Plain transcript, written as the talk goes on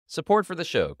Support for the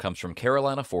show comes from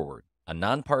Carolina Forward, a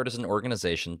nonpartisan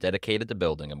organization dedicated to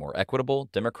building a more equitable,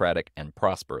 democratic, and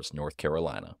prosperous North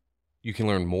Carolina. You can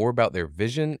learn more about their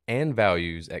vision and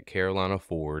values at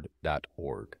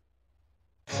carolinaforward.org.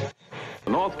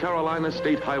 North Carolina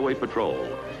State Highway Patrol.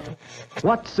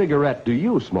 What cigarette do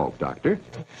you smoke, Doctor?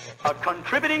 A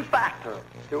contributing factor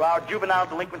to our juvenile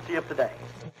delinquency of today.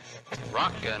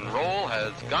 Rock and roll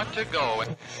has got to go.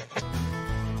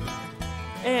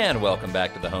 And welcome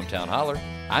back to the Hometown Holler.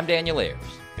 I'm Daniel Ayers.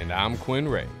 And I'm Quinn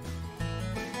Ray.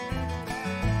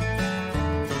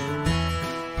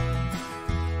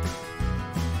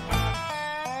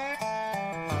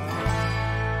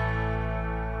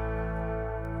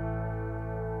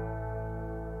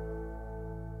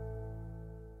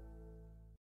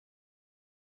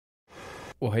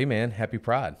 Well, hey man, happy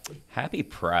Pride. Happy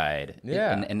Pride.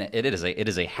 Yeah. And it is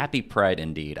a happy Pride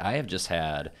indeed. I have just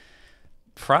had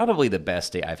probably the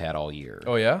best day I've had all year.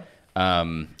 Oh yeah?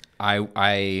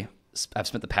 I've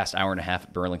spent the past hour and a half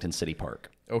at Burlington City Park.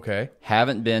 Okay.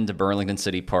 Haven't been to Burlington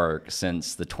City Park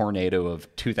since the tornado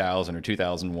of 2000 or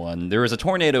 2001. There was a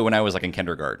tornado when I was like in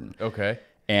kindergarten. Okay.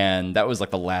 And that was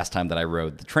like the last time that I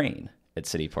rode the train at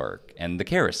City Park and the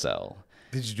carousel.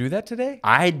 Did you do that today?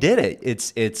 I did it.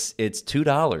 It's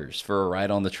 $2 for a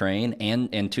ride on the train and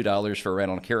 $2 for a ride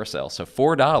on a carousel. So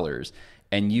 $4,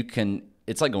 and you can.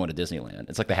 It's like going to Disneyland.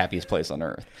 It's like the happiest place on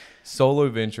earth. Solo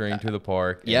venturing to the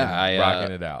park. And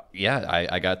rocking it out. Yeah,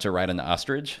 I got to ride an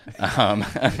ostrich.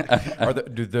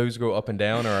 Do those go up and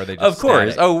down, or are they just Of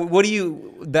course. static? Oh, what do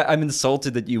you? I'm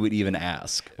insulted that you would even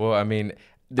ask. Well, I mean,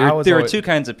 there are two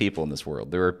kinds of people in this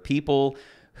world. There are people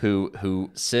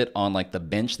who sit on like the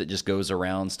bench that just goes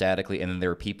around statically, and then there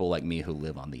are people like me who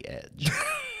live on the edge.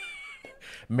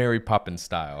 Mary Poppins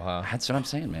style, huh? That's what I'm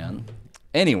saying, man.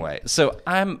 Anyway, so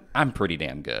I'm pretty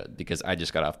damn good because I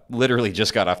literally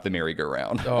just got off the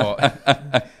merry-go-round. Oh,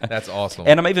 that's awesome.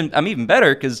 And I'm even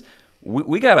better because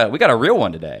we got a real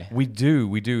one today. We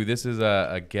do. This is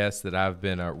a guest that I've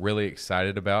been really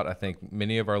excited about. I think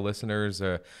many of our listeners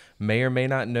may or may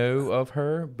not know of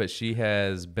her, but she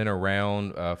has been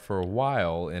around for a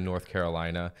while in North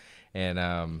Carolina, and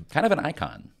kind of an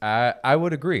icon. I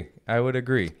would agree.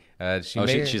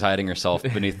 She's hiding herself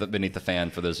beneath the fan.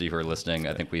 For those of you who are listening,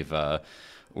 I think we've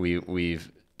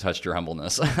touched your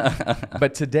humbleness.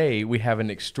 But today we have an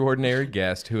extraordinary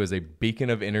guest who is a beacon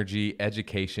of energy,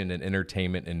 education, and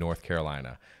entertainment in North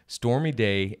Carolina. Stormie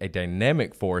Daie, a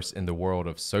dynamic force in the world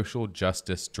of social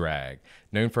justice drag,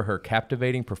 known for her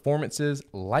captivating performances,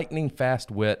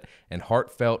 lightning-fast wit, and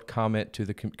heartfelt commitment to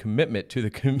the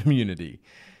community.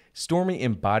 Stormie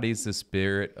embodies the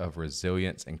spirit of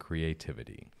resilience and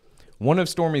creativity. One of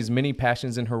Stormie's many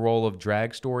passions in her role of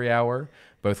Drag Story Hour,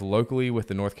 both locally with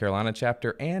the North Carolina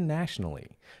chapter and nationally.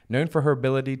 Known for her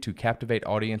ability to captivate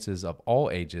audiences of all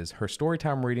ages, her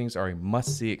storytime readings are a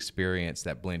must-see experience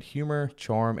that blend humor,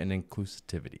 charm, and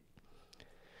inclusivity.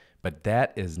 But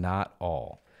that is not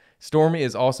all. Stormie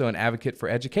is also an advocate for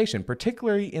education,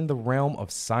 particularly in the realm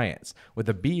of science. With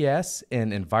a BS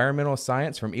in environmental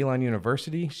science from Elon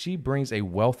University, she brings a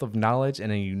wealth of knowledge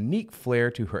and a unique flair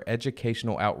to her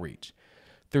educational outreach.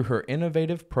 Through her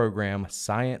innovative program,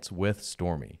 Science with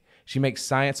Stormie, she makes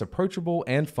science approachable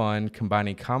and fun,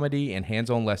 combining comedy and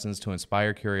hands-on lessons to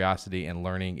inspire curiosity and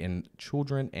learning in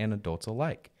children and adults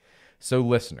alike. So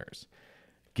listeners,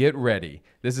 get ready.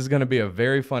 This is going to be a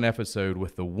very fun episode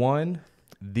with the one,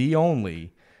 the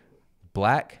only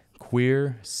Black,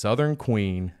 queer, Southern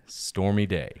queen, Stormie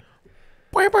Daie.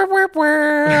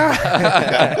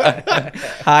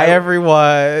 Hi,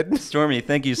 everyone. Stormie,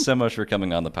 thank you so much for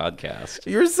coming on the podcast.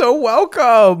 You're so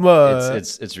welcome.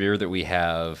 It's rare that we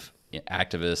have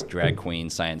activist, drag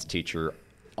queen, science teacher,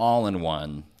 all in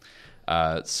one.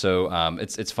 So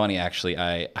it's funny actually.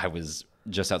 I was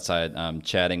just outside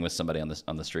chatting with somebody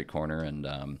on the street corner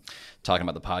and talking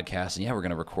about the podcast, and we're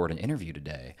going to record an interview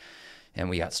today, and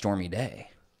we got Stormie Daie,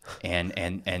 and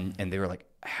they were like,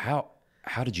 how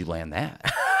did you land that?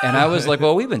 And I was like,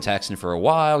 well, we've been texting for a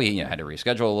while. We had to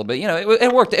reschedule a little bit.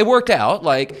 It worked out,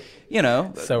 like,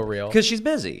 so real, because she's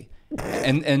busy.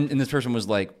 And this person was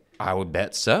like, I would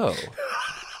bet so.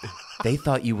 They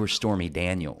thought you were Stormy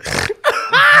Daniels.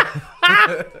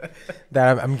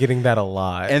 That I'm getting that a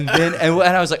lot. And then and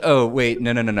I was like, oh wait,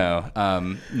 no,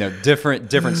 different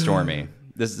Stormie.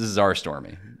 This is our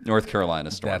Stormie, North Carolina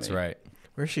Stormie. That's right.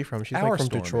 Where's she from? She's Our like from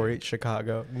Stormie. Detroit,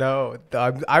 Chicago. No,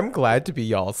 I'm glad to be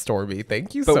y'all Stormie.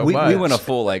 Thank you so we, much. we went a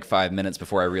full 5 minutes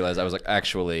before I realized. I was like,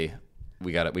 actually,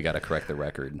 we got to correct the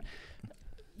record.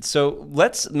 So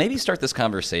let's maybe start this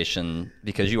conversation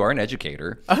because you are an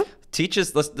educator. teach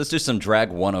us. Let's do some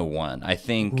drag 101. I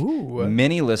think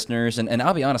many listeners, and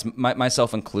I'll be honest,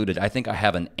 myself included, I think I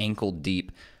have an ankle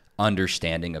deep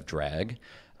understanding of drag,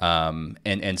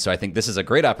 and so I think this is a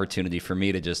great opportunity for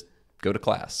me to just go to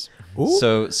class.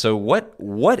 So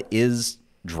what is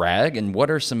drag, and what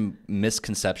are some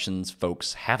misconceptions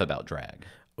folks have about drag?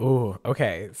 Oh,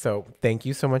 okay. So thank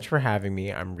you so much for having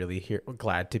me. I'm really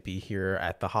glad to be here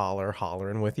at the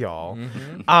hollering with y'all.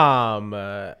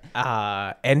 And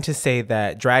to say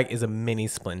that drag is a mini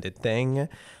splendid thing.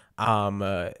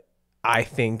 I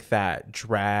think that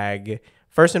drag,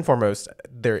 first and foremost,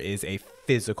 there is a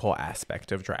physical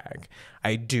aspect of drag.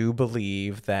 I do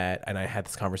believe that, and I had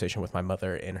this conversation with my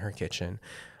mother in her kitchen.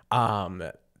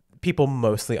 People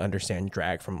mostly understand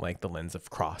drag from like the lens of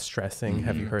cross-dressing.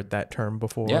 Have you heard that term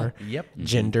before? Yeah. Yep.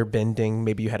 Gender bending.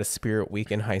 Maybe you had a spirit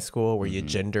week in high school where you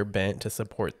gender bent to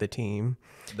support the team.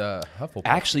 The Hufflepuff.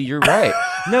 Actually, you're right.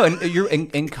 No, and you're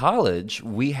in college.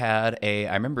 We had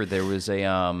I remember there was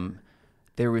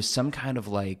some kind of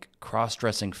like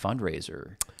cross-dressing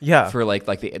fundraiser. Yeah. For like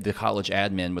the college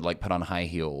admin would like put on high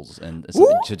heels and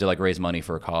to like raise money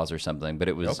for a cause or something. But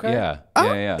it was yeah.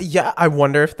 Yeah, I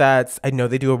wonder if that's, I know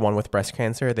they do a one with breast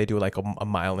cancer. They do like a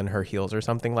mile in her heels or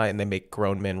something like, and they make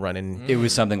grown men run in. It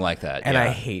was something like that. And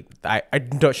I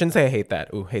shouldn't say I hate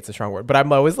that. Ooh, hate's a strong word. But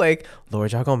I'm always like,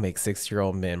 Lord, y'all gonna make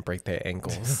 6-year-old men break their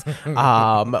ankles.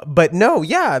 But no,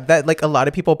 yeah, that like a lot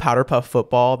of people, powder puff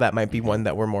football, that might be one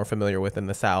that we're more familiar with in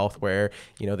the South, where,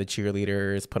 you know, the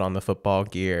cheerleaders put on the football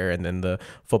gear and then the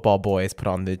football boys put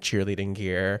on the cheerleading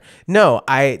gear. No,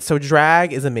 so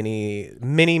drag is a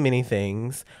many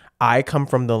things. I come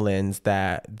from the lens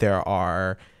that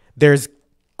there's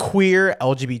queer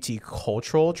LGBT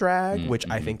cultural drag, which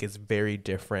I think is very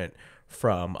different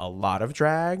from a lot of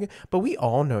drag, but we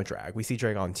all know drag. We see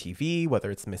drag on TV,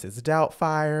 whether it's Mrs.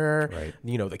 Doubtfire, right,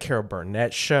 you know, the Carol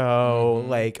Burnett show,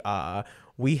 like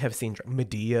we have seen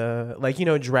Medea, like, you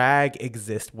know, drag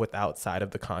exists outside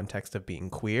of the context of being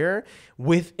queer.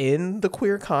 Within the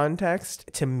queer context,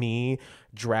 to me,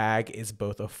 drag is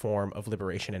both a form of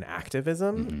liberation and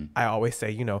activism. I always say,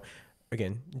 you know,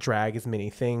 again, drag is many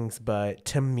things, but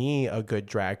to me, a good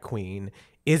drag queen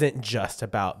isn't just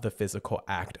about the physical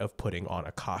act of putting on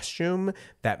a costume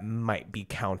that might be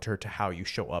counter to how you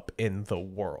show up in the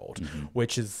world,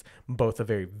 which is both a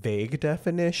very vague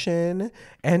definition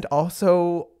and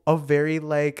also a very,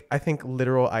 like, I think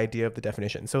literal idea of the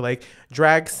definition. So like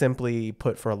drag, simply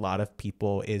put, for a lot of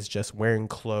people is just wearing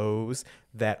clothes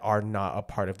that are not a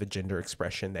part of the gender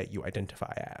expression that you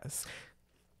identify as.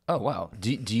 Oh, wow.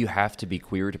 Do you have to be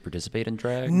queer to participate in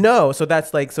drag? No. So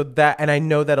that's like, and I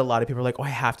know that a lot of people are like, oh, I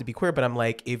have to be queer. But I'm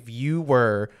like, if you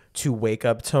were to wake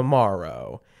up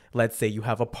tomorrow, let's say you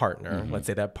have a partner. Let's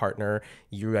say that partner,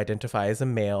 you identify as a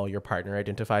male, your partner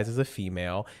identifies as a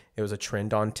female. It was a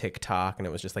trend on TikTok, and it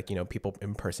was just like, you know, people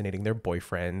impersonating their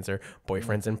boyfriends or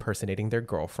boyfriends impersonating their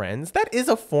girlfriends. That is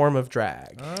a form of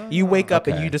drag. You wake up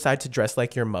and you decide to dress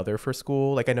like your mother for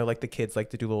school. Like, I know like the kids like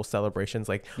to do little celebrations,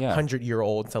 like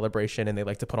 100-year-old celebration, and they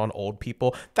like to put on old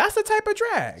people. That's the type of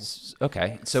drag.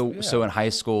 Okay. So in high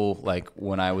school, like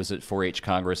when I was at 4-H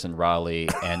Congress in Raleigh,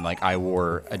 and like I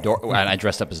wore and I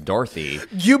dressed up as Dorothy.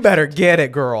 You better get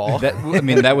it, girl.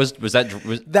 That was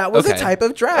a type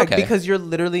of drag, because you're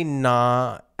literally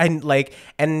not,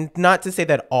 and not to say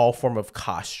that all form of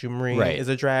costumery is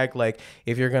a drag. Like,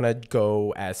 if you're gonna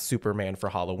go as Superman for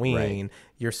Halloween,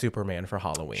 you're Superman for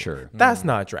Halloween. Sure. That's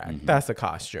not drag. That's a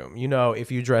costume. You know,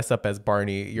 if you dress up as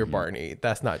Barney, you're Barney.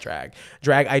 That's not drag.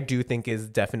 Drag, I do think, is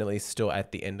definitely still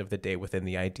at the end of the day within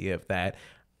the idea of that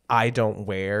I don't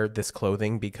wear this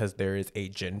clothing because there is a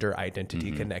gender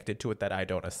identity connected to it that I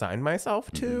don't assign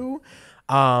myself to.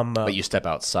 But you step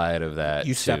outside of that.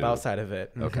 Step outside of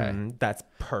it. Okay. That's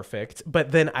perfect.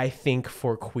 But then I think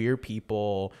for queer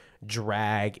people,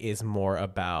 drag is more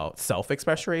about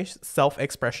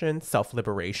self-expression,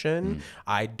 self-liberation.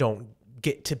 I don't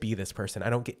get to be this person.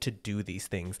 I don't get to do these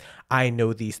things. I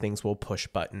know these things will push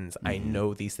buttons. I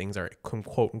know these things are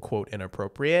quote unquote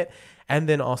inappropriate. And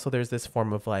then also there's this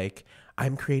form of like,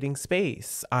 I'm creating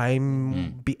space.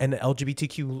 I'm an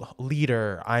LGBTQ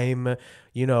leader. I'm,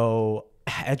 you know,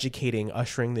 educating,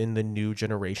 ushering in the new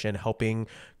generation, helping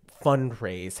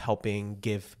fundraise, helping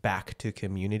give back to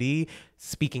community,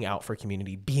 speaking out for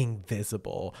community, being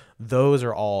visible. Those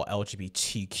are all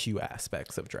LGBTQ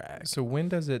aspects of drag. So when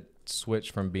does it switch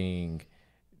from being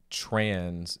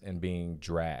trans and being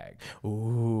drag?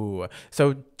 Ooh.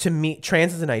 So to me,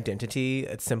 trans is an identity.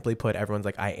 It's simply put, everyone's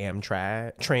like, I am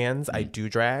trans. I do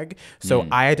drag. So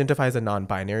I identify as a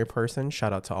non-binary person.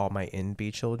 Shout out to all my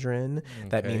NB children.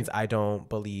 That means I don't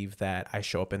believe that I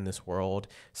show up in this world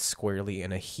squarely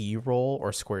in a he role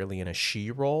or squarely in a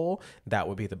she role. That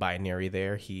would be the binary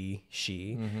there, he,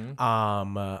 she.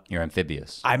 You're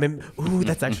amphibious. Ooh,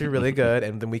 that's actually really good.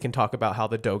 And then we can talk about how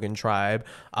the Dogon tribe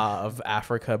of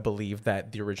Africa believed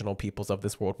that the original peoples of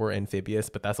this world were amphibious,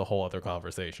 but that's a whole other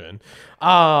conversation.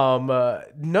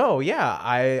 No, yeah,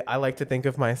 I like to think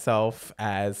of myself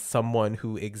as someone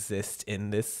who exists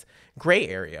in this gray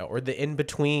area or the in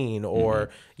between, or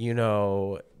you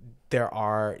know,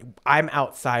 I'm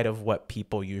outside of what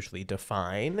people usually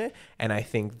define, and I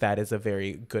think that is a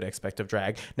very good aspect of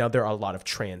drag. Now, there are a lot of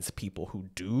trans people who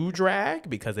do drag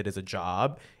because it is a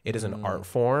job, it is an art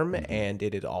form, and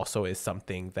it also is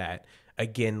something that,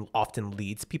 again, often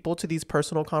leads people to these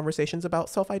personal conversations about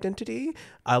self-identity.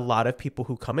 A lot of people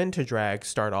who come into drag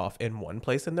start off in one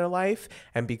place in their life,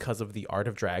 and because of the art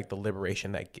of drag, the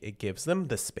liberation that it gives them,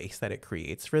 the space that it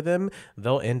creates for them,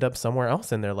 they'll end up somewhere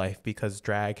else in their life because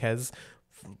drag has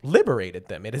liberated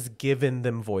them. It has given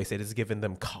them voice. It has given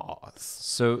them cause.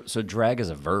 So drag is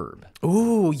a verb.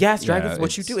 Ooh, yes, drag Yeah, is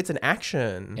what you do. It's an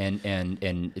action. And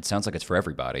it sounds like it's for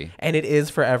everybody. And it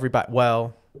is for everybody.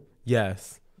 Well,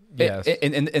 yes. Yes.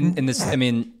 And this, I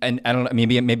mean, and I don't know,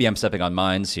 maybe I'm stepping on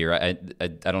mines here. I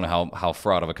don't know how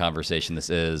fraught of a conversation this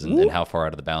is, and how far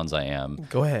out of the bounds I am.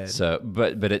 Go ahead. So,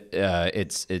 but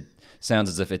it sounds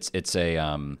as if it's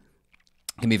a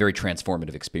can be a very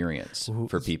transformative experience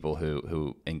for people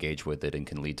who engage with it, and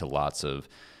can lead to lots of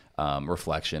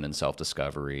reflection and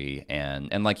self-discovery,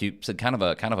 and like you said, kind of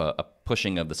a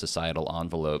pushing of the societal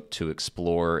envelope to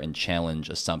explore and challenge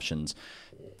assumptions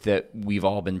that we've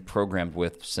all been programmed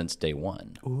with since day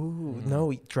one. Ooh,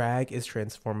 no, drag is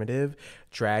transformative.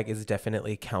 Drag is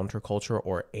definitely counterculture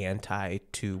or anti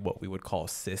to what we would call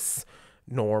cis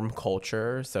norm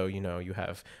culture. So, you know, you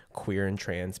have queer and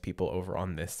trans people over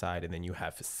on this side, and then you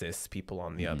have cis people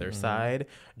on the other side.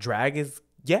 Drag is,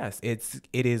 yes, it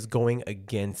is going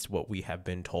against what we have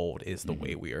been told is the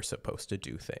way we are supposed to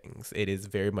do things. It is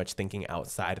very much thinking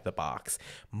outside of the box,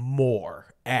 more,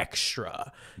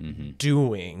 extra,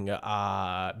 doing,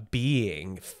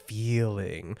 being,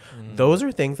 feeling. Those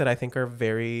are things that I think are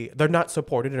they're not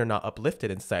supported or not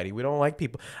uplifted in society. We don't like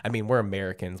people. I mean, we're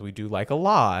Americans. We do like a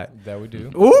lot. That we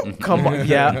do. Ooh, come on.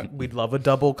 Yeah, we'd love a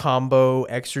double combo,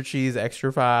 extra cheese,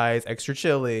 extra fries, extra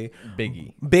chili.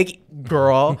 Big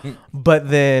girl. But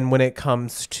then when it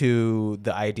comes to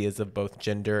the ideas of both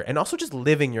gender and also just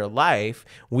living your life,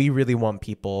 we really want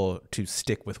people to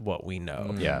stick with what we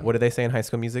know. Yeah. What do they say in High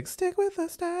School Music? Stick with the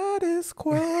status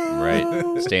quo.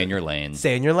 Right. Stay in your lane.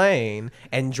 Stay in your lane.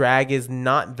 And drag is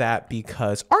not that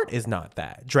because art is not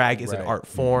that. Drag is an art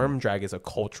form. Drag is a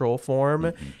cultural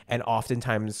form. And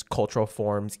oftentimes cultural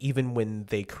forms, even when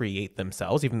they create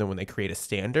themselves, even though when they create a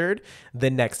standard, the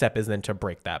next step is then to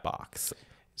break that box.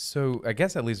 So I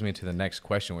guess that leads me to the next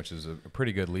question, which is a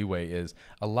pretty good leeway, is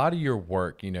a lot of your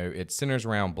work, you know, it centers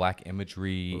around Black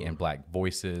imagery and Black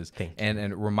voices. And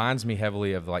it reminds me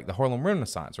heavily of like the Harlem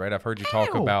Renaissance, right? I've heard you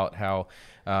talk about how,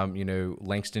 you know,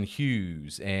 Langston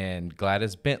Hughes and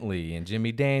Gladys Bentley and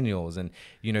Jimmy Daniels and,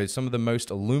 you know, some of the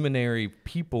most illuminary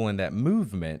people in that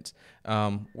movement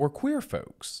were queer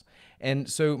folks. And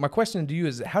so my question to you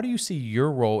is, how do you see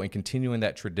your role in continuing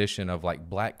that tradition of like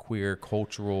Black queer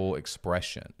cultural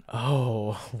expression?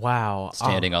 Oh, wow.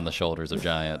 Standing on the shoulders of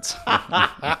giants.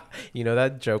 You know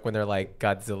that joke when they're like,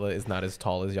 Godzilla is not as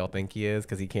tall as y'all think he is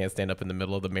because he can't stand up in the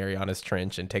middle of the Marianas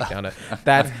Trench and take down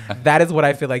that is what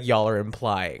I feel like y'all are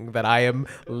implying, that I am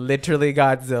literally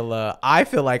Godzilla. I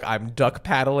feel like I'm duck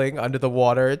paddling under the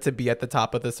water to be at the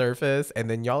top of the surface, and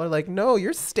then y'all are like, no,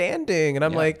 you're standing. And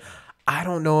I'm like, I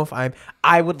don't know if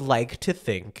I would like to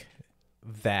think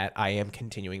that I am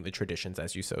continuing the traditions,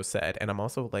 as you so said. And I'm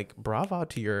also like, bravo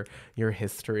to your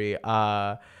history.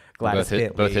 Gladys Bentley.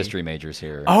 Both history majors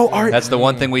here. Oh, that's the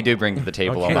one thing we do bring to the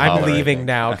table on the I'm Holler, leaving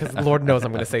now because Lord knows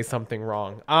I'm going to say something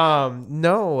wrong.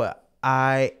 No,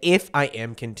 if I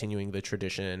am continuing the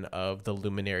tradition of the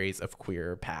luminaries of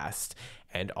queer past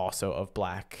and also of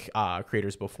Black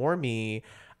creators before me,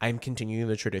 I'm continuing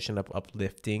the tradition of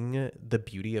uplifting the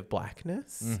beauty of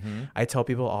Blackness. I tell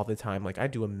people all the time, like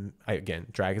again,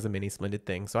 drag is a mini splendid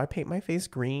thing. So I paint my face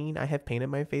green. I have painted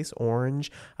my face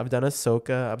orange. I've done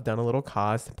Ahsoka. I've done a little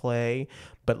cosplay.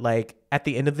 But like at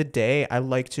the end of the day, I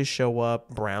like to show up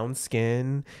brown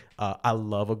skin. I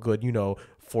love a good,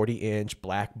 40-inch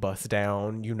black bust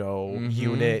down,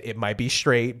 unit. It might be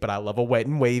straight, but I love a wet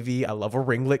and wavy. I love a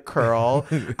ringlet curl.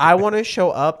 I want to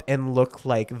show up and look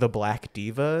like the black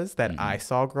divas that I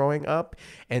saw growing up.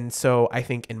 And so I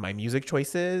think in my music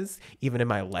choices, even in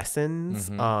my lessons,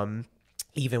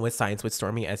 even with Science with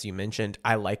Stormie, as you mentioned,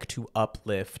 I like to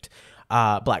uplift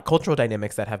Black cultural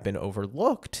dynamics that have been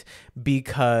overlooked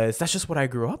because that's just what I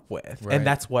grew up with. Right. And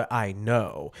that's what I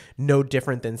know. No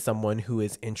different than someone who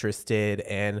is interested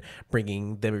in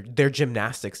bringing their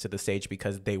gymnastics to the stage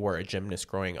because they were a gymnast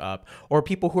growing up, or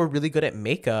people who are really good at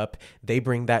makeup, they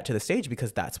bring that to the stage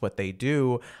because that's what they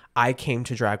do. I came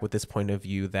to drag with this point of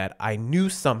view that I knew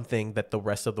something that the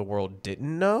rest of the world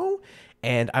didn't know.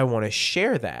 And I want to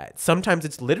share that. Sometimes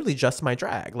it's literally just my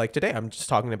drag. Like today, I'm just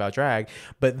talking about drag.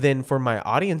 But then for my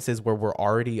audiences where we're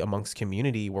already amongst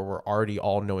community, where we're already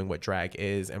all knowing what drag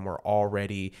is, and we're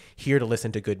already here to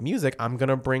listen to good music, I'm going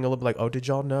to bring a little like, oh, did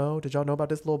y'all know? Did y'all know about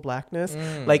this little blackness?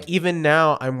 Like even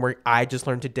now, I just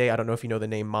learned today, I don't know if you know the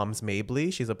name Moms Mabley.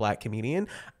 She's a Black comedian.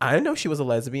 I didn't know she was a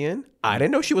lesbian. I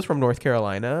didn't know she was from North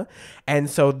Carolina. And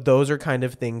so those are kind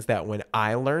of things that when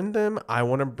I learn them, I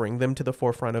want to bring them to the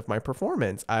forefront of my performance.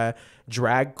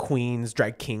 Drag queens,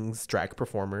 drag kings, drag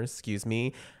performers, excuse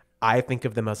me, I think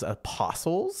of them as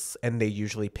apostles, and they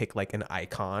usually pick like an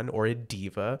icon or a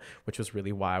diva, which was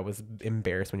really why I was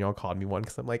embarrassed when y'all called me one,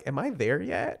 because I'm like, am I there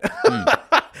yet?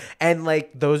 And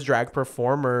like those drag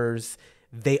performers,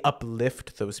 they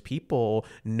uplift those people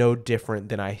no different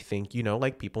than I think,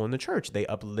 like people in the church. They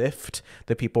uplift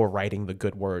the people writing the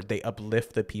good word. They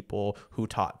uplift the people who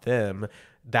taught them.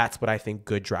 That's what I think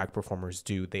good drag performers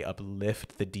do. They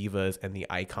uplift the divas and the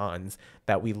icons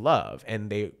that we love.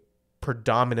 And they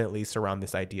predominantly surround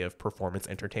this idea of performance,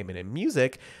 entertainment, and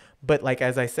music. But like,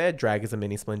 as I said, drag is a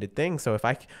many splendid thing. So if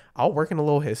I'll work in a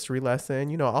little history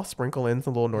lesson, I'll sprinkle in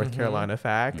some little North Carolina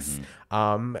facts,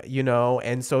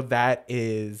 and so that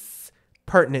is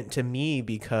pertinent to me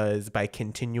because by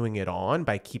continuing it on,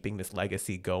 by keeping this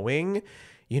legacy going,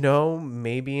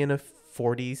 maybe in a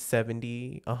 40,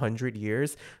 70, 100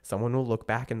 years, someone will look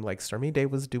back and like Stormie Daie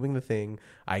was doing the thing,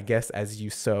 I guess, as you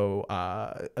so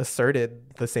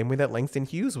asserted, the same way that Langston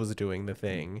Hughes was doing the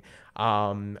thing.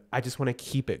 I just want to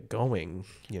keep it going.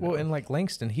 Well, and like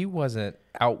Langston, he wasn't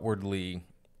outwardly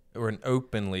or an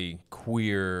openly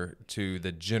queer to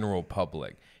the general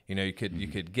public. You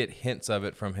could get hints of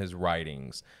it from his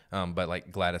writings. But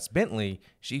like Gladys Bentley,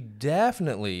 she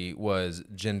definitely was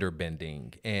gender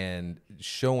bending and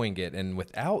showing it. And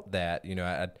without that,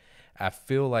 I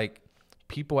feel like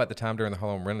people at the time during the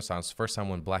Harlem Renaissance, first time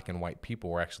when Black and white people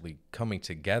were actually coming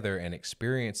together and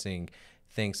experiencing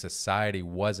things society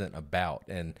wasn't about.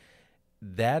 And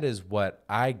that is what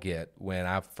I get when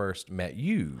I first met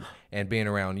you, and being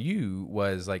around you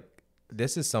was like,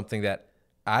 this is something that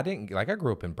I didn't like. I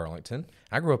grew up in Burlington.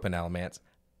 I grew up in Alamance.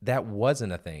 That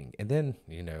wasn't a thing. And then,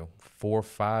 4 or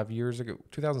 5 years ago,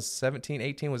 2017,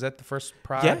 18, was that the first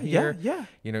Pride year? Yeah.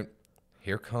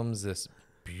 Here comes this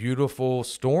beautiful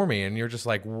Stormie, and you're just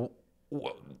like,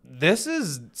 this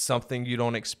is something you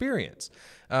don't experience.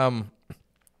 But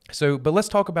let's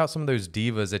talk about some of those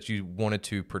divas that you wanted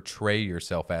to portray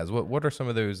yourself as. What are some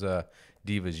of those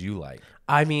divas you like?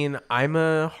 I mean, I'm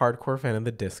a hardcore fan of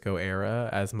the disco era,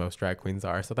 as most drag queens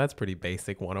are. So that's pretty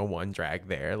basic 101 drag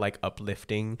there, like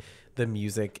uplifting the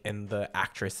music and the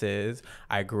actresses.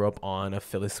 I grew up on a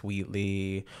Phyllis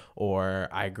Wheatley, or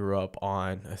I grew up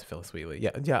on Phyllis Wheatley.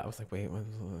 Yeah. I was like, wait,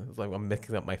 it's like I'm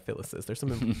mixing up my Phyllises. There's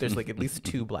like at least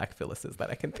 2 Black Phyllises that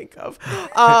I can think of.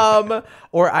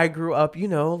 Or I grew up,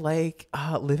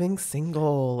 living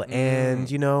single,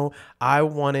 and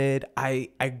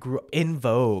I grew up in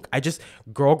Vogue.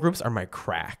 Girl groups are my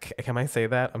crack. Can I say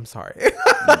that? I'm sorry.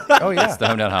 Oh yeah, it's the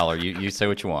Hometown Holler. You say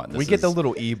what you want. We get the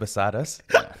little E beside us.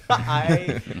 Yeah.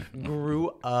 I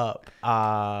grew up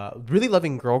really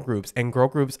loving girl groups, and girl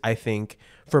groups, I think,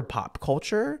 for pop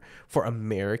culture, for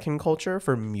American culture,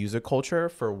 for music culture,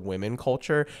 for women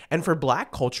culture, and for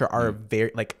Black culture are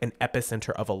very like an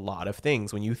epicenter of a lot of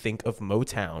things. When you think of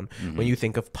Motown, when you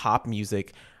think of pop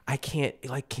music, I can't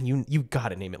you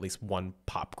gotta name at least one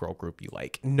pop girl group you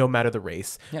like, no matter the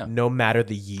race, no matter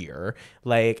the year.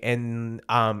 I'm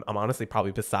honestly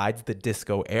probably besides the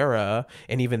disco era,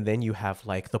 and even then you have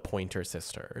like the Pointer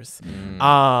Sisters.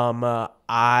 My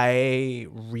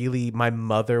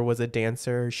mother was a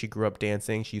dancer. She grew up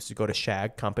dancing. She used to go to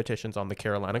shag competitions on the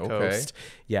Carolina coast.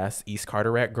 Yes, East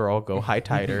Carteret girl, go high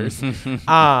tiders,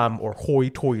 or hoy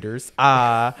toiters.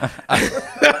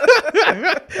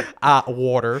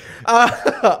 Water.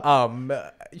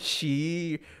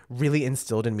 she really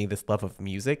instilled in me this love of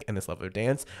music and this love of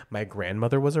dance. My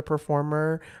grandmother was a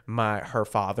performer. Her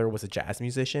father was a jazz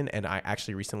musician, and I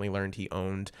actually recently learned he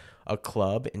owned a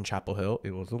club in Chapel Hill.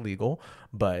 It was illegal,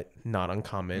 but not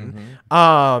uncommon.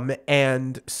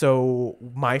 And so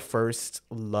my first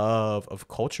love of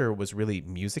culture was really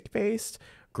music based.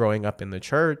 Growing up in the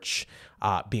church,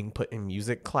 being put in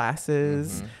music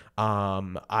classes.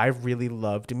 I really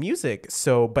loved music.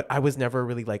 So, but I was never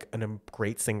really like a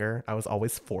great singer. I was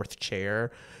always fourth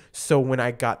chair. So when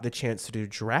I got the chance to do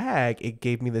drag, it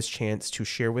gave me this chance to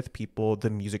share with people the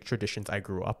music traditions I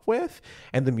grew up with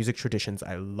and the music traditions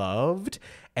I loved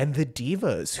and the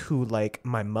divas who like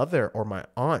my mother or my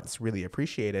aunts really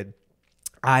appreciated.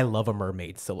 I love a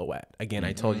mermaid silhouette. Again,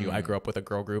 I told you I grew up with a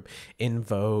girl group in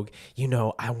Vogue. You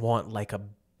know, I want like a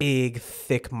big,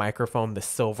 thick microphone, the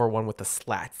silver one with the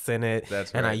slats in it.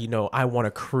 That's and right. I want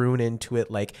to croon into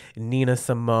it like Nina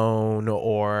Simone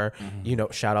or,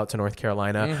 shout out to North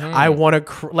Carolina. I want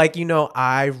to,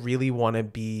 I really want to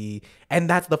be, and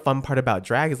that's the fun part about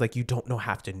drag is like, you don't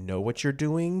have to know what you're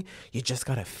doing. You just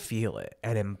got to feel it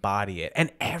and embody it.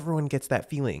 And everyone gets that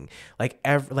feeling. Like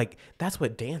that's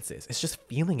what dance is. It's just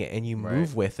feeling it and you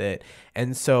move with it.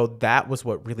 And so that was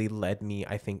what really led me,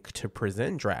 I think, to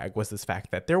present drag was this fact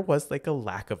that there was like a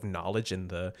lack of knowledge in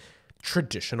the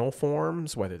traditional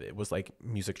forms, whether it was like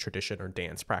music tradition or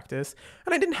dance practice.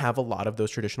 And I didn't have a lot of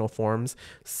those traditional forms.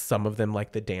 Some of them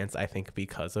like the dance, I think,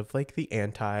 because of like the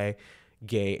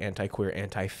anti-gay, anti-queer,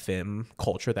 anti-femme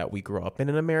culture that we grew up in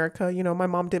America. My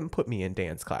mom didn't put me in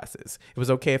dance classes. It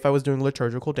was okay if I was doing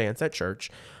liturgical dance at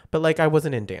church, but like I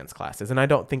wasn't in dance classes. And I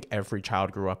don't think every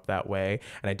child grew up that way.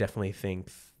 And I definitely think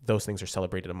those things are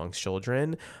celebrated amongst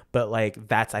children, but like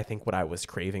that's I think what I was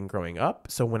craving growing up.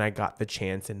 So when I got the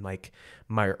chance in like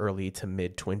my early to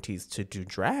mid 20s to do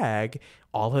drag,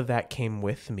 all of that came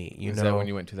with me. Is that when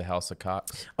you went to the House of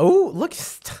Cox? Oh, look,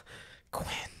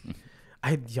 Quinn.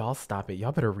 Y'all stop it.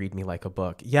 Y'all better read me like a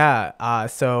book. Yeah.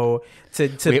 So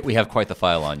we have quite the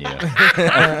file on you.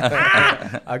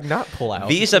 not pull out.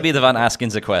 Vis-a-vis the van asking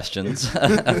the questions.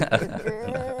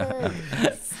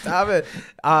 Stop it.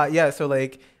 Yeah. So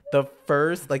like the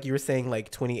first, like you were saying,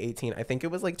 like 2018, I think it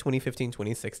was like 2015,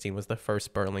 2016 was the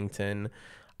first Burlington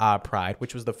Pride,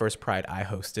 which was the first Pride I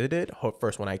hosted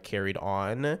first one I carried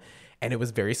on. And it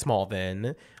was very small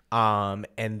then. And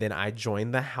then I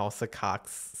joined the House of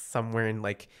Cox somewhere in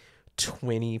like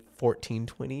 2014,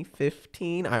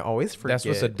 2015. I always forget. That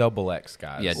was a double X,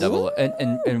 guys. Yeah, double.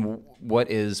 And what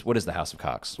is the House of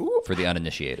Cox for the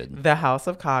uninitiated? The House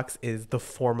of Cox is the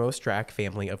foremost drag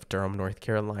family of Durham, North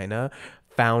Carolina,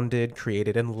 founded,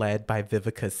 created, and led by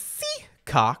Vivica C.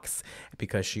 Cox,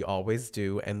 because she always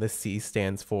do, and the C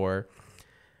stands for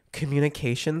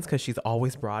communications, because she's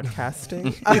always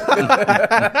broadcasting.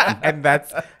 And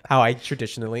that's how I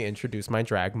traditionally introduce my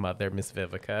drag mother, Miss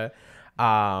Vivica.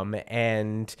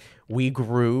 And we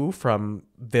grew from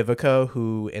Vivica,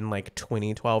 who in like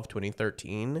 2012,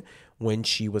 2013, when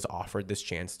she was offered this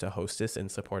chance to hostess and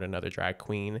support another drag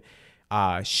queen,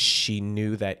 she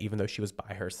knew that even though she was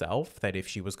by herself, that if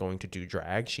she was going to do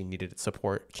drag, she needed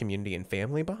support, community, and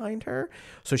family behind her.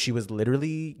 So she was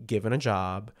literally given a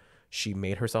job. She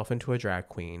made herself into a drag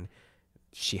queen.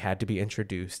 She had to be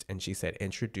introduced, and she said,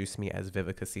 "Introduce me as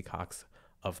Vivica C. Cox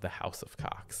of the House of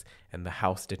Cox." And the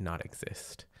house did not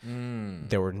exist.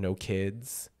 There were no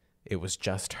kids. It was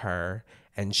just her.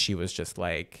 And she was just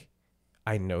like,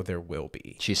 I know there will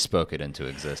be. She spoke it into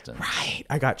existence. Right.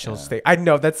 I got chills. I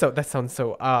know that sounds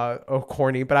so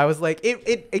corny, but I was like,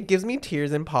 it gives me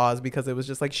tears and pause, because it was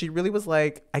just like, she really was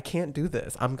like, I can't do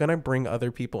this. I'm going to bring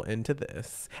other people into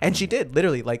this. And she did,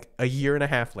 literally like a year and a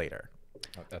half later.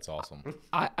 Oh, that's awesome.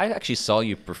 I actually saw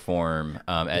you perform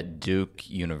at Duke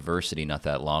University not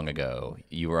that long ago.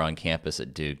 You were on campus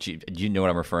at Duke. Do you know what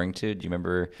I'm referring to? Do you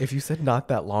remember? If you said not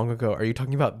that long ago, are you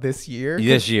talking about this year?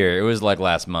 This year. It was like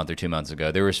last month or 2 months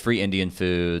ago. There was free Indian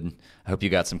food. I hope you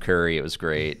got some curry. It was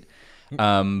great.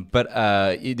 But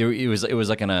it was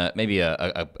like in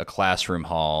a classroom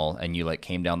hall, and you like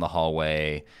came down the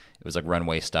hallway. It was like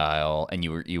runway style, and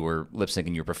you were lip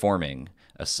syncing. You were performing.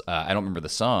 I don't remember the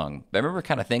song, but I remember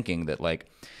kind of thinking that like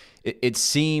it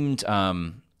seemed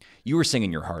you were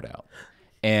singing your heart out,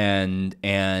 and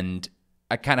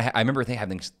I remember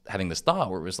having this thought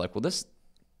where it was like, well,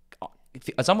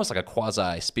 it's almost like a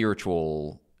quasi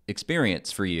spiritual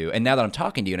experience for you. And now that I'm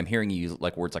talking to you and I'm hearing you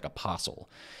like words like apostle,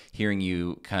 hearing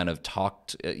you kind of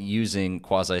talked using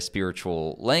quasi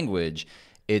spiritual language,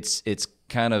 it's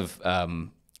kind of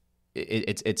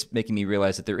it's making me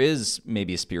realize that there is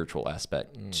maybe a spiritual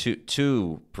aspect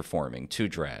to performing, to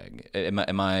drag.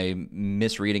 Am I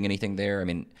misreading anything there? I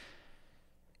mean,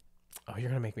 Oh, you're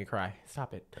gonna make me cry.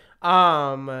 Stop it.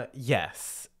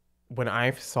 Yes. When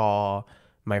I saw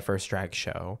my first drag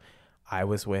show, I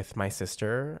was with my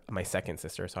sister, my second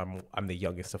sister. So I'm the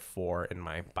youngest of 4 in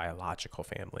my biological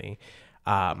family.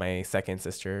 My second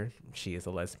sister, she is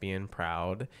a lesbian,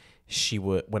 proud. She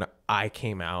would, when I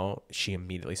came out, she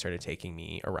immediately started taking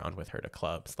me around with her to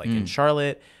clubs, like in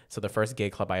Charlotte. So the first gay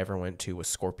club I ever went to was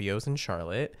Scorpios in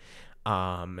Charlotte.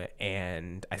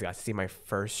 And I got to see my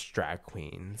first drag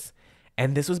queens.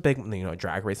 And this was big, you know,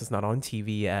 Drag Race was not on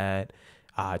TV yet.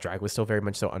 Drag was still very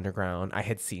much so underground. I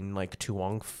had seen like Tu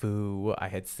Wong Fu. I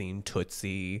had seen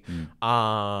Tootsie.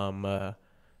 And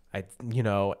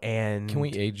Can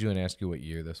we aid you and ask you what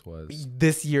year this was?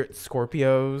 this year,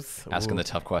 Scorpios. Asking the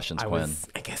tough questions, Quinn.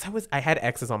 I had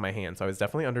X's on my hand, so I was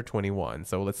definitely under 21.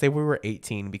 So let's say we were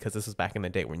 18 because this was back in the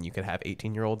day when you could have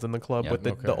 18-year-olds in the club with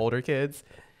the older kids.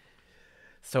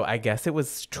 So I guess it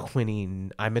was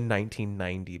 20. I'm in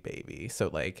 1990, baby. So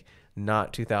like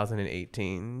not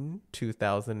 2018,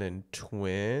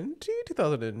 2020,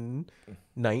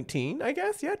 2019, I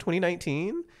guess. Yeah,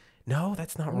 2019. No,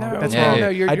 that's not wrong. That's wrong. No,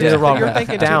 I did it wrong. You're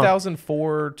thinking Down.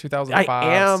 2004, 2005,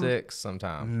 I am 6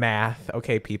 sometime. Math.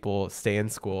 Okay, people, stay in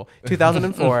school.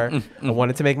 2004. I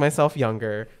wanted to make myself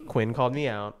younger. Quinn called me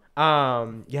out.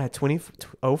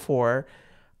 2004.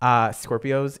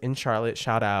 Scorpios in Charlotte.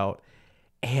 Shout out.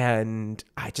 And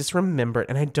I just remembered,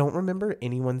 and I don't remember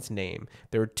anyone's name.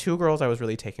 There were 2 girls I was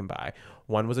really taken by.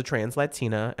 One was a trans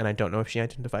Latina, and I don't know if she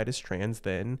identified as trans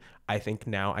then. I think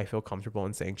now I feel comfortable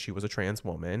in saying she was a trans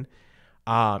woman.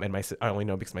 And I only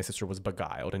know because my sister was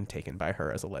beguiled and taken by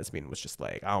her as a lesbian. Was just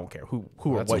like, I don't care who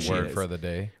or That's what a she word is. for the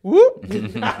day. Whoop.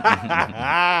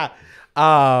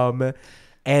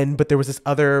 But there was this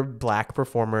other black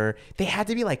performer. They had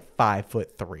to be like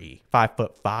 5'3",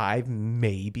 5'5",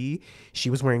 maybe. She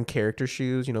was wearing character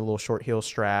shoes, you know, a little short heel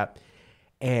strap,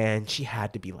 and she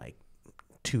had to be like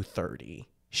 230.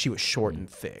 She was short and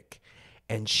thick,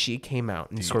 and she came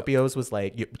out. And Scorpios was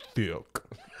like, thick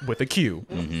with a Q.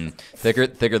 Thicker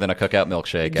than a cookout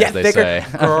milkshake, Yeah, as they thicker, say.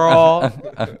 girl.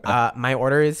 My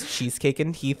order is cheesecake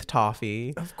and Heath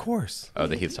toffee. Of course. Oh,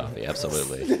 the Heath toffee,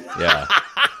 absolutely. Yeah.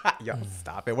 Y'all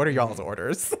stop it. What are y'all's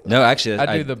orders? No, actually,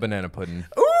 I do the banana pudding.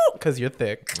 Ooh, because you're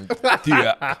thick.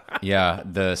 Yeah,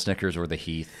 the Snickers or the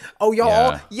Heath. Oh, y'all.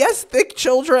 Yeah. Yes, thick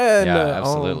children. Yeah, Oh,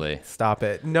 absolutely. stop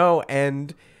it. No,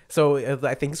 and so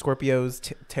I think Scorpio's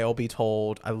tale be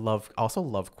told. I also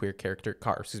love queer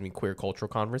cultural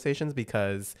conversations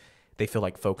because they feel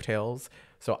like folk tales.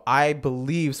 So I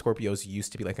believe Scorpios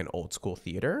used to be like an old school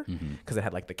theater because it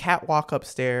had like the catwalk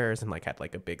upstairs and like had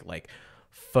like a big like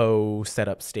faux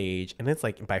setup stage. And it's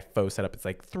like, by faux setup, it's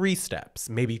like 3 steps,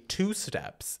 maybe 2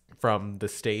 steps from the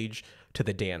stage to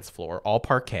the dance floor, all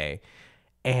parquet.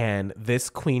 And this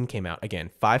queen came out, again,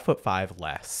 5'5"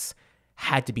 less,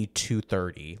 had to be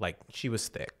 230. Like, she was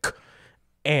thick.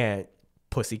 And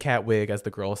pussycat wig, as the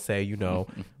girls say, you know,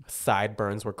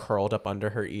 sideburns were curled up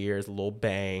under her ears, a little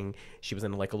bang. She was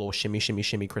in like a little shimmy, shimmy,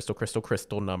 shimmy, crystal, crystal,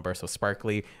 crystal number. So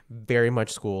sparkly, very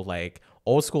much school, like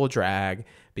old school drag,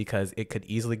 because it could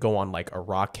easily go on like a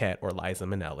Rockette or Liza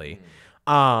Minnelli.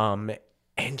 And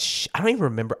I don't even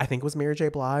remember. I think it was Mary J.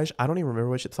 Blige. I don't even remember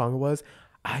which song it was.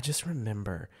 I just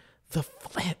remember the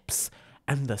flips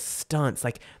and the stunts,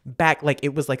 like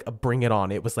it was like a Bring It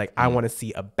On. It was like, I want to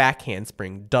see a back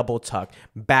handspring, double tuck,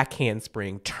 back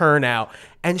handspring, turn out.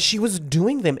 And she was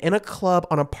doing them in a club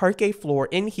on a parquet floor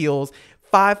in heels,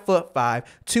 5'5",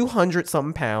 200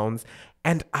 something pounds.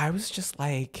 And I was just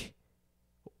like,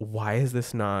 why is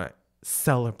this not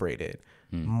celebrated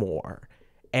more?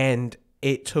 And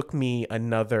it took me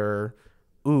another,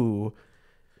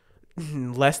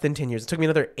 less than 10 years. It took me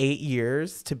another 8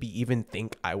 years to even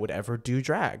think I would ever do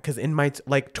drag. Because in my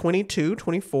 22,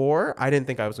 24, I didn't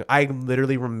think I was. I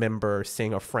literally remember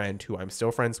seeing a friend who I'm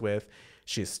still friends with.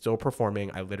 She's still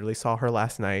performing. I literally saw her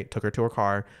last night, took her to her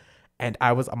car. And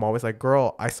I'm always like,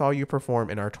 girl, I saw you perform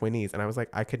in our 20s. And I was like,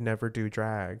 I could never do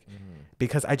drag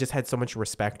because I just had so much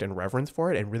respect and reverence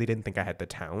for it and really didn't think I had the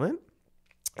talent.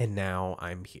 And now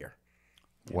I'm here.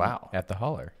 Wow. At the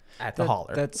Holler. At the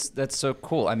Holler. That's so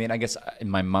cool. I mean, I guess in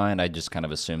my mind, I just kind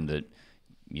of assumed that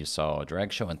you saw a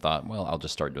drag show and thought, well, I'll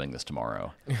just start doing this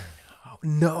tomorrow.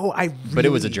 No, But it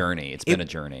was a journey. It's been a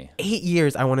journey. 8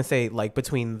 years, I want to say, like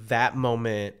between that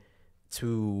moment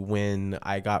to when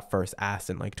I got first asked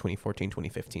in like 2014,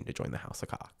 2015 to join the House of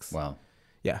Cox. Wow.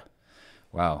 Yeah.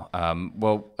 Wow.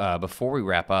 Before we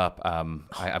wrap up, I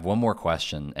have one more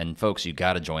question. And folks, you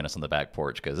got to join us on the back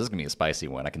porch because this is going to be a spicy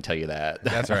one. I can tell you that.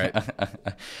 That's right.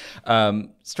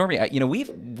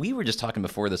 Stormie, we were just talking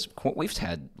before this. We've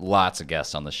had lots of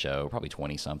guests on the show, probably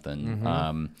 20-something.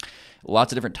 Mm-hmm.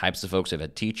 Lots of different types of folks. We've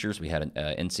had teachers. We had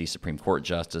an NC Supreme Court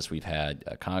justice. We've had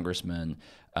congressmen,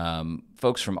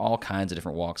 folks from all kinds of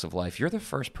different walks of life. You're the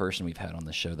first person we've had on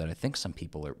the show that I think some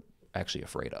people are actually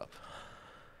afraid of.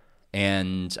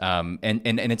 And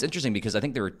it's interesting because I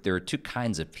think there are two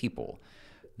kinds of people.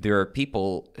 There are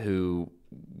people who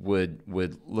would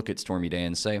look at Stormie Daie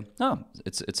and say, "Oh,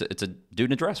 it's a dude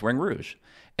in a dress wearing rouge,"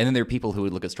 and then there are people who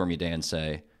would look at Stormie Daie and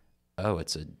say, "Oh,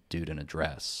 it's a dude in a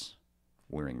dress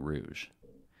wearing rouge."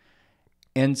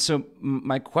 And so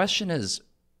my question is,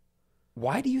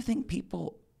 why do you think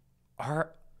people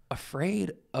are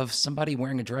afraid of somebody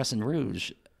wearing a dress and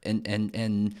rouge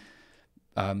and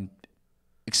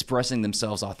expressing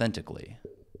themselves authentically?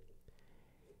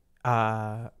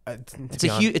 It's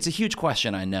a huge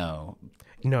question, I know.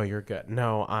 No, you're good.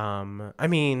 No, I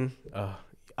mean,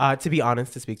 to be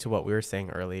honest, to speak to what we were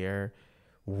saying earlier,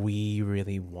 we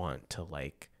really want to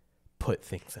like put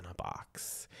things in a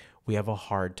box. We have a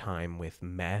hard time with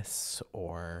mess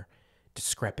or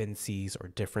discrepancies or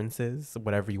differences,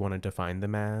 whatever you want to define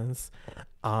them as.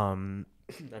 I'm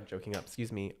joking up,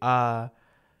 excuse me.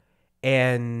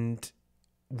 And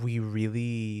we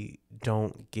really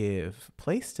don't give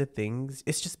place to things.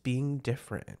 It's just being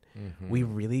different. Mm-hmm. We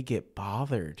really get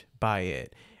bothered by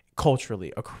it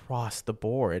culturally across the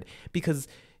board because,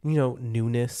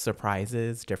 newness,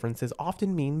 surprises, differences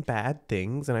often mean bad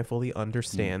things. And I fully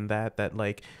understand that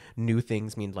like new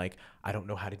things mean like, I don't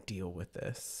know how to deal with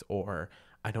this, or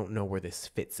I don't know where this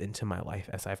fits into my life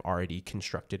as I've already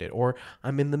constructed it, or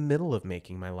I'm in the middle of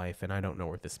making my life and I don't know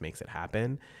where this makes it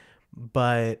happen.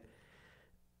 But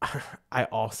I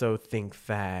also think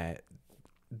that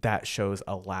shows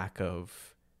a lack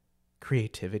of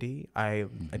creativity. I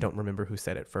don't remember who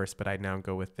said it first, but I now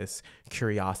go with this: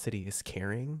 curiosity is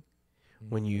caring.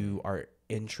 When you are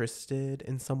interested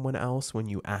in someone else, when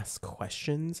you ask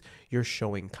questions, you're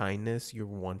showing kindness, you're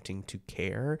wanting to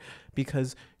care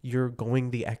because you're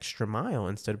going the extra mile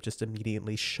instead of just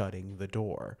immediately shutting the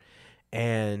door.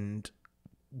 And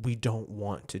we don't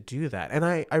want to do that. And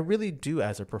I really do,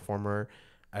 as a performer,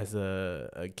 as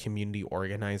a community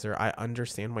organizer, I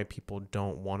understand why people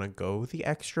don't want to go the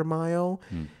extra mile.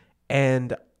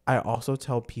 And I also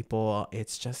tell people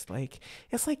it's like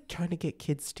trying to get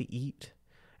kids to eat.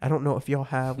 I don't know if y'all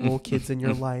have little kids in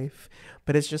your life,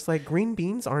 but it's just like green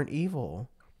beans aren't evil.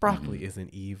 Broccoli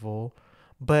isn't evil,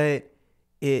 but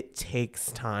it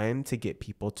takes time to get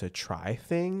people to try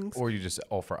things. Or you just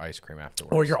offer ice cream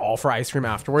afterwards. Or you're all for ice cream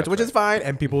afterwards, which is fine.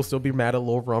 And people will still be mad at a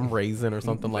little rum raisin or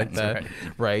something like that.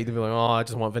 Right? They'll be like, oh, I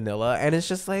just want vanilla. And it's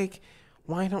just like,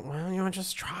 why don't you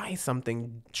just try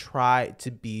something? Try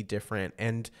to be different.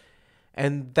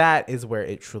 And that is where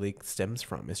it truly stems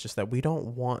from. It's just that we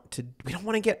don't want to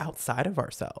get outside of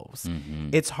ourselves.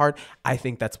 It's hard. I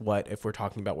think that's what, if we're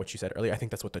talking about what you said earlier, I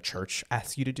think that's what the church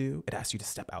asks you to do. It asks you to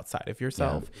step outside of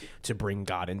yourself, to bring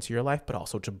God into your life, but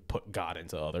also to put God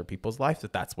into other people's lives,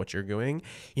 if that's what you're doing.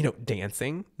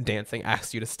 Dancing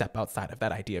asks you to step outside of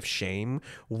that idea of shame.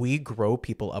 We grow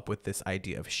people up with this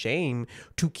idea of shame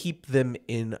to keep them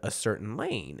in a certain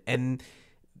lane. And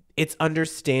it's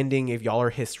understanding, if y'all are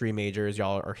history majors,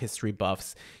 y'all are history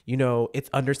buffs, it's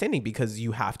understanding because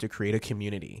you have to create a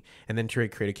community. And then to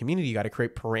create a community, you got to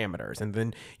create parameters. And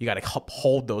then you got to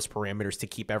uphold those parameters to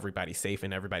keep everybody safe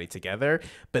and everybody together.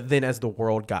 But then as the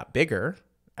world got bigger,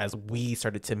 as we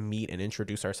started to meet and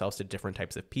introduce ourselves to different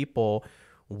types of people,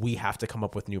 we have to come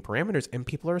up with new parameters. And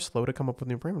people are slow to come up with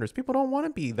new parameters. People don't want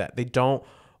to be that. They don't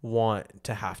want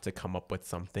to have to come up with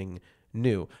something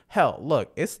new. Hell,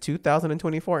 look, it's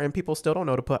 2024 and people still don't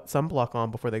know to put sunblock on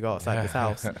before they go outside this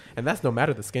house. And that's no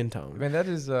matter the skin tone. Man, that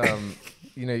is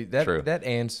that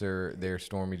answer there,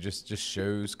 Stormie, just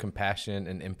shows compassion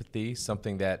and empathy,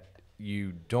 something that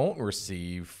you don't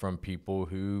receive from people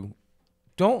who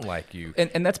don't like you.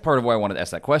 And that's part of why I wanted to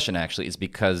ask that question, actually, is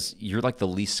because you're like the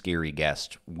least scary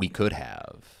guest we could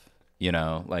have.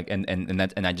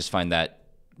 And I just find that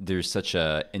there's such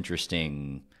a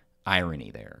interesting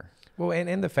irony there. Well,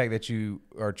 and the fact that you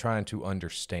are trying to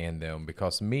understand them,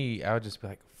 because me, I would just be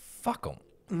like, fuck them,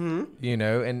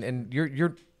 and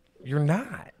you're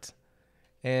not.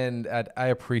 And I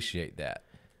appreciate that.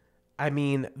 I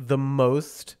mean, the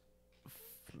most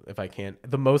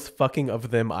fucking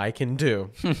of them I can do.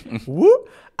 Woo!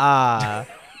 That's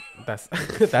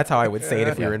how I would say it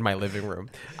if we were in my living room.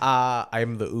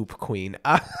 I'm the oop queen.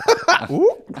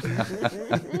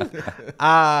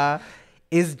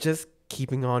 is just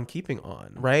keeping on,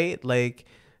 right? Like,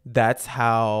 that's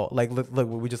how, like, look,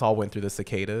 we just all went through the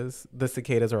cicadas. The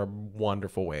cicadas are a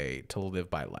wonderful way to live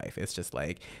by life. It's just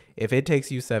like, if it takes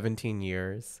you 17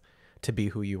 years to be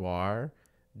who you are,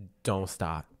 don't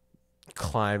stop.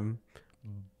 Climb,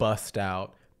 bust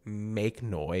out, make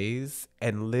noise,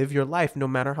 and live your life no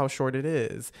matter how short it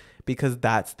is, because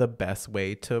that's the best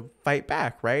way to fight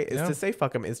back, right? Is to say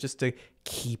fuck them. It's just to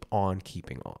keep on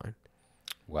keeping on.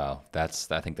 Wow, I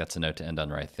think that's a note to end on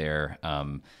right there.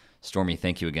 Stormie,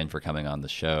 thank you again for coming on the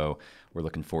show. We're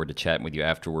looking forward to chatting with you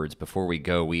afterwards. Before we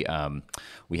go, we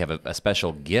have a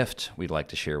special gift we'd like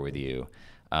to share with you.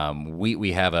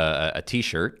 We have a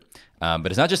T-shirt, but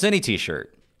it's not just any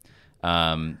T-shirt.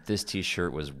 This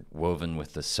T-shirt was woven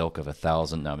with the silk of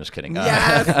 1,000. No, I'm just kidding.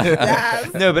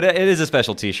 Yes. No, but it is a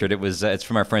special T-shirt. It's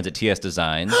from our friends at TS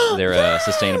Designs. They're a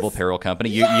sustainable apparel company.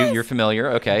 You're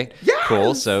familiar? Okay,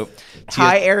 cool. So,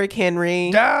 Hi, Eric Henry.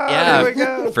 yeah, There we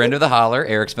go. friend of the Holler.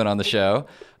 Eric's been on the show.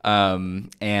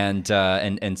 And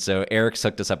so Eric's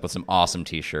hooked us up with some awesome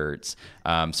T-shirts.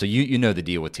 So you know the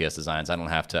deal with TS Designs. I don't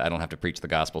have to preach the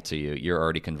gospel to you. You're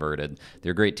already converted.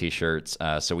 They're great T-shirts.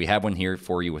 So we have one here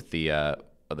for you with the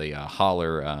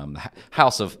Holler,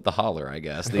 House of the Holler, I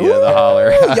guess. The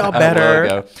Holler. Y'all better.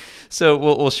 logo. So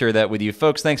we'll share that with you.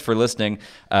 Folks, thanks for listening.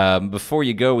 Before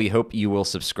you go, we hope you will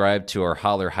subscribe to our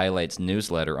Holler Highlights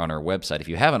newsletter on our website. If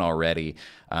you haven't already,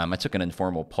 I took an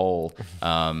informal poll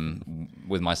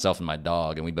with myself and my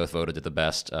dog, and we both voted it the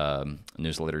best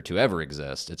newsletter to ever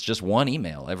exist. It's just one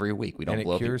email every week. We don't And it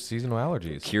blow cures seasonal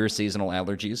allergies. Cures seasonal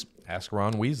allergies. Ask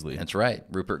Ron Weasley. That's right.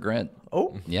 Rupert Grint.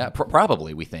 Oh. Yeah,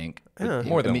 probably, we think.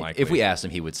 More than likely. If we asked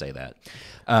him, he would say that.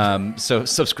 So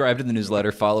subscribe to the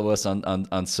newsletter, follow us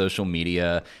on social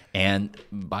media, and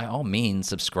by all means,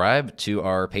 subscribe to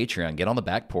our Patreon. Get on the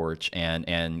back porch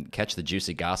and catch the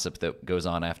juicy gossip that goes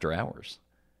on after hours.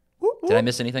 Did I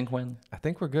miss anything, Quinn? I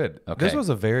think we're good. Okay. This was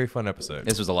a very fun episode.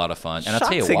 This was a lot of fun. And I'll Shots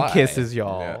tell you and why. kisses,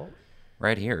 y'all. Yeah.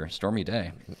 Right here, Stormie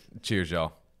Daie. Cheers,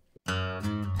 y'all.